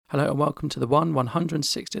Hello and welcome to the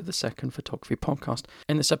 160th photography podcast.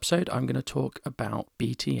 In this episode, I'm going to talk about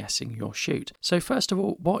BTSing your shoot. So first of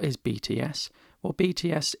all, what is BTS? Well,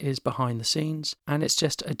 BTS is behind the scenes, and it's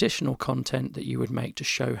just additional content that you would make to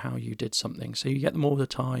show how you did something. So you get them all the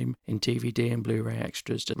time in DVD and Blu-ray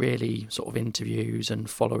extras, to really sort of interviews and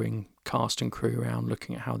following cast and crew around,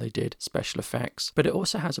 looking at how they did special effects. But it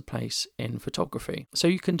also has a place in photography. So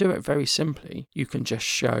you can do it very simply. You can just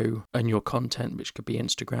show in your content, which could be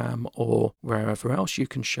Instagram or wherever else, you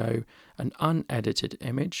can show an unedited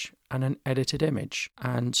image and an edited image,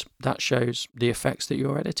 and that shows the effects that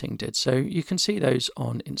your editing did. So you can see those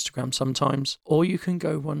on Instagram sometimes, or you can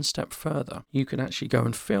go one step further. You can actually go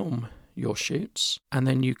and film your shoots, and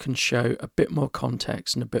then you can show a bit more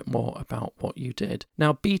context and a bit more about what you did.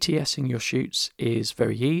 Now, BTSing your shoots is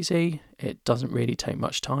very easy. It doesn't really take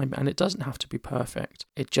much time, and it doesn't have to be perfect.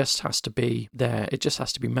 It just has to be there. It just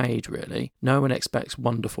has to be made, really. No one expects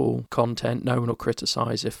wonderful content. No one will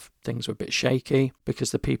criticize if things are a bit shaky,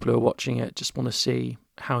 because the people who are watching it just want to see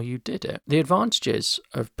how you did it. The advantages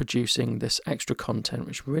of producing this extra content,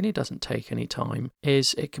 which really doesn't take any time,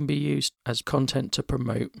 is it can be used as content to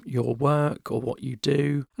promote your work or what you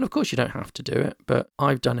do. And of course, you don't have to do it, but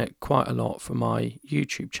I've done it quite a lot for my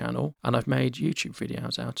YouTube channel, and I've made YouTube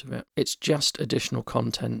videos out of it. It's just additional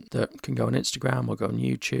content that can go on Instagram or go on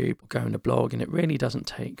YouTube or go on a blog, and it really doesn't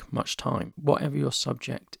take much time. Whatever your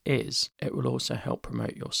subject is, it will also help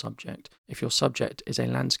promote your subject. If your subject is a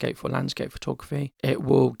landscape for landscape photography, it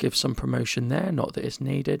will give some promotion there, not that it's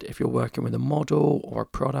needed. If you're working with a model or a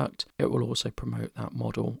product, it will also promote that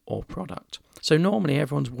model or product. So normally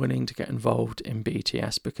everyone's willing to get involved in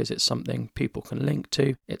BTS because it's something people can link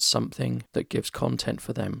to. It's something that gives content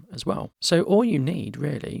for them as well. So all you need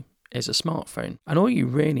really is a smartphone. And all you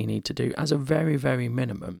really need to do as a very, very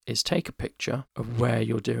minimum is take a picture of where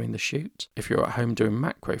you're doing the shoot. If you're at home doing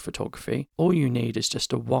macro photography, all you need is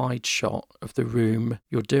just a wide shot of the room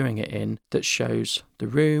you're doing it in that shows the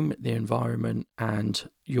room, the environment, and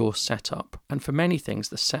your setup. And for many things,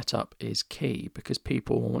 the setup is key because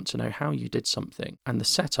people want to know how you did something. And the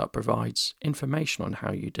setup provides information on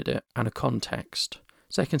how you did it and a context.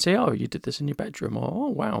 So they can say, oh, you did this in your bedroom, or, oh,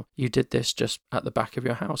 wow, you did this just at the back of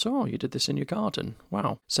your house, oh, you did this in your garden,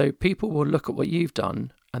 wow. So people will look at what you've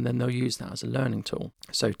done, and then they'll use that as a learning tool.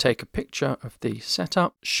 So take a picture of the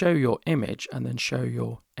setup, show your image, and then show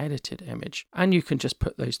your edited image. And you can just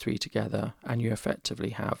put those three together, and you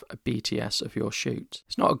effectively have a BTS of your shoot.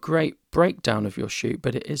 It's not a great breakdown of your shoot,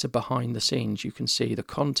 but it is a behind the scenes. You can see the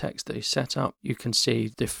context that is set up, you can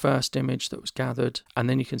see the first image that was gathered, and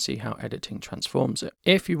then you can see how editing transforms it.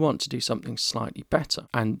 If you want to do something slightly better,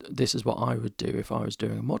 and this is what I would do if I was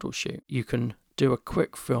doing a model shoot, you can do a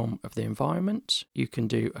quick film of the environment, you can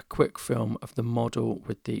do a quick film of the model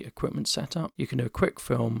with the equipment setup, you can do a quick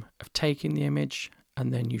film of taking the image,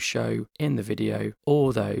 and then you show in the video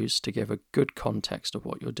all those to give a good context of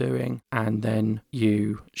what you're doing, and then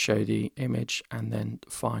you show the image, and then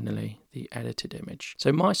finally the edited image.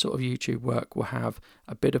 So my sort of YouTube work will have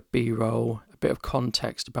a bit of B-roll, a bit of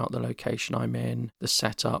context about the location I'm in, the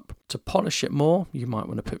setup. To polish it more, you might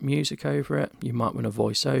want to put music over it, you might want to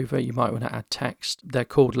voice over, you might want to add text. They're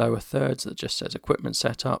called lower thirds, that just says equipment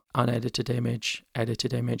setup, unedited image,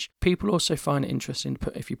 edited image. People also find it interesting to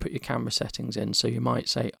put, if you put your camera settings in, so you might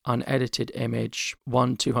say unedited image,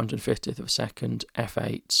 1/250th of a second,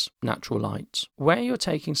 f8, natural light. Where you're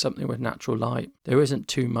taking something with natural light, there isn't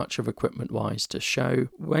too much of equipment-wise to show.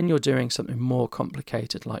 When you're doing something more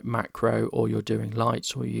complicated like macro, or you're doing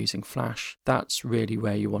lights, or you're using flash, that's really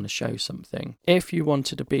where you want to show something. If you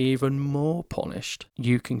wanted to be even more polished,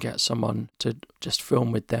 you can get someone to just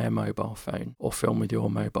film with their mobile phone or film with your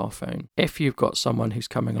mobile phone. If you've got someone who's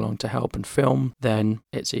coming along to help and film, then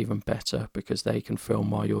it's even better because they can film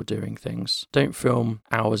while you're doing things. Don't film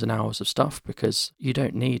hours and hours of stuff because you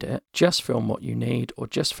don't need it. Just film what you need, or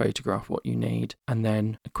just photograph what you need, and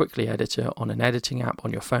then quickly edit it on an editing app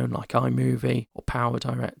on your phone like iMovie or Power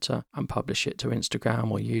Director, and publish it to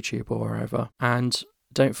Instagram or YouTube or wherever. And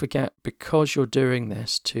don't forget, because you're doing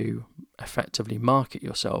this to effectively market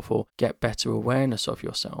yourself or get better awareness of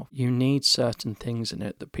yourself, you need certain things in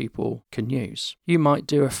it that people can use. You might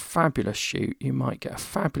do a fabulous shoot, you might get a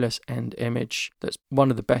fabulous end image that's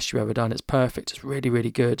one of the best you've ever done, it's perfect, it's really,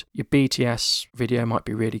 really good. Your BTS video might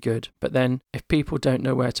be really good, but then if people don't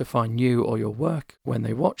know where to find you or your work when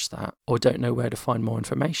they watch that, or don't know where to find more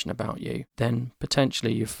information about you, then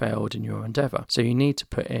potentially you've failed in your endeavor. So you need to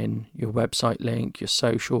put in your website link, your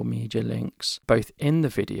social media links, both in the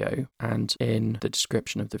video and in the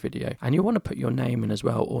description of the video. And you want to put your name in as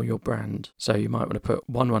well, or your brand. So you might want to put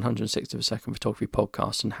 1/160th of a second photography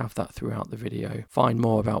podcast and have that throughout the video. Find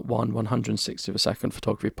more about 1/160th of a second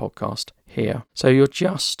photography podcast here. So you're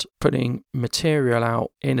just putting material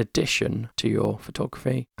out in addition to your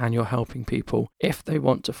photography, and you're helping people if they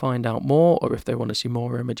want to find out more, or if they want to see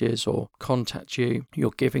more images or contact you,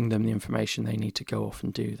 you're giving them the information they need to go off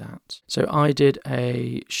and do that. So I did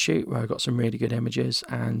a shoot where I got some really good images,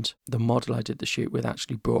 and the model I did the shoot with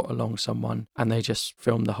actually brought along someone, and they just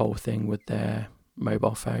filmed the whole thing with their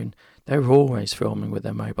mobile phone. They were always filming with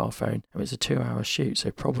their mobile phone. It was a 2-hour shoot,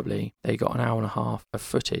 so probably they got an hour and a half of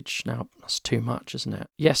footage. Now, that's too much, isn't it?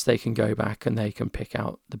 Yes, they can go back and they can pick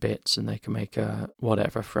out the bits and they can make a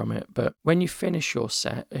whatever from it. But when you finish your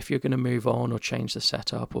set, if you're going to move on or change the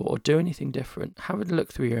setup or do anything different, have a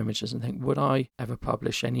look through your images and think, would I ever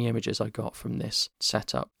publish any images I got from this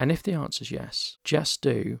setup? And if the answer is yes, just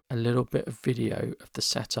do a little bit of video of the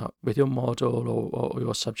setup with your model or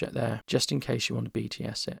your subject there, just in case you want to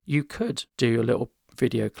BTS it. You could do a little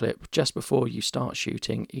video clip just before you start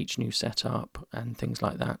shooting each new setup and things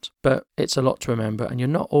like that, but it's a lot to remember and you're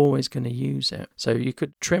not always going to use it. So you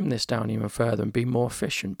could trim this down even further and be more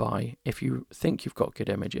efficient by, if you think you've got good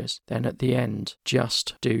images, then at the end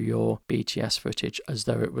just do your BTS footage as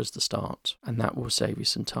though it was the start, and that will save you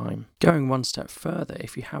some time. Going one step further,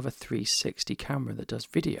 if you have a 360 camera that does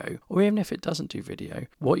video, or even if it doesn't do video,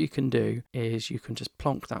 what you can do is you can just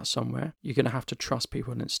plonk that somewhere. You're going to have to trust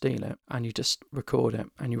people didn't steal it, and you just record it,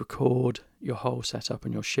 and you record your whole setup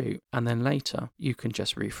and your shoot, and then later you can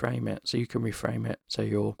just reframe it. So you can reframe it so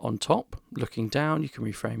you're on top looking down, you can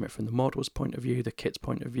reframe it from the model's point of view, the kit's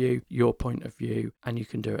point of view, your point of view, and you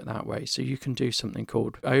can do it that way. So you can do something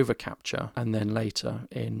called over capture, and then later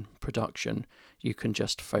in production you can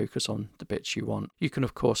just focus on the bits you want. You can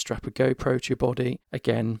of course strap a GoPro to your body.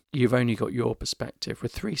 Again, you've only got your perspective.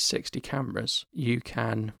 With 360 cameras you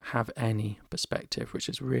can have any perspective, which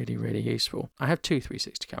is really, really useful. I have two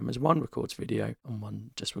 360 cameras. One records video and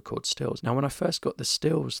one just records stills. Now when I first got the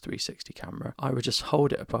stills 360 camera, I would just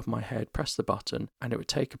hold it above my head, press the button, and it would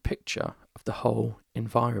take a picture of the whole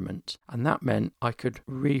environment, and that meant I could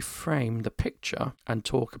reframe the picture and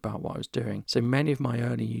talk about what I was doing. So many of my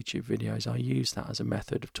early YouTube videos, I used that as a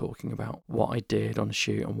method of talking about what I did on a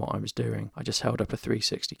shoot and what I was doing. I just held up a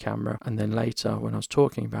 360 camera, and then later when I was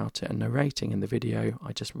talking about it and narrating in the video,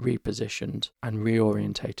 I just repositioned and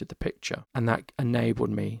reorientated the picture, and that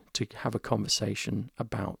enabled me to have a conversation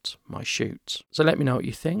about my shoots. So let me know what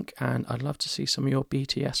you think, and I'd love to see some of your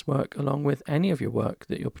BTS work along with any of your work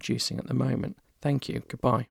that you're producing at the moment. Thank you. Goodbye.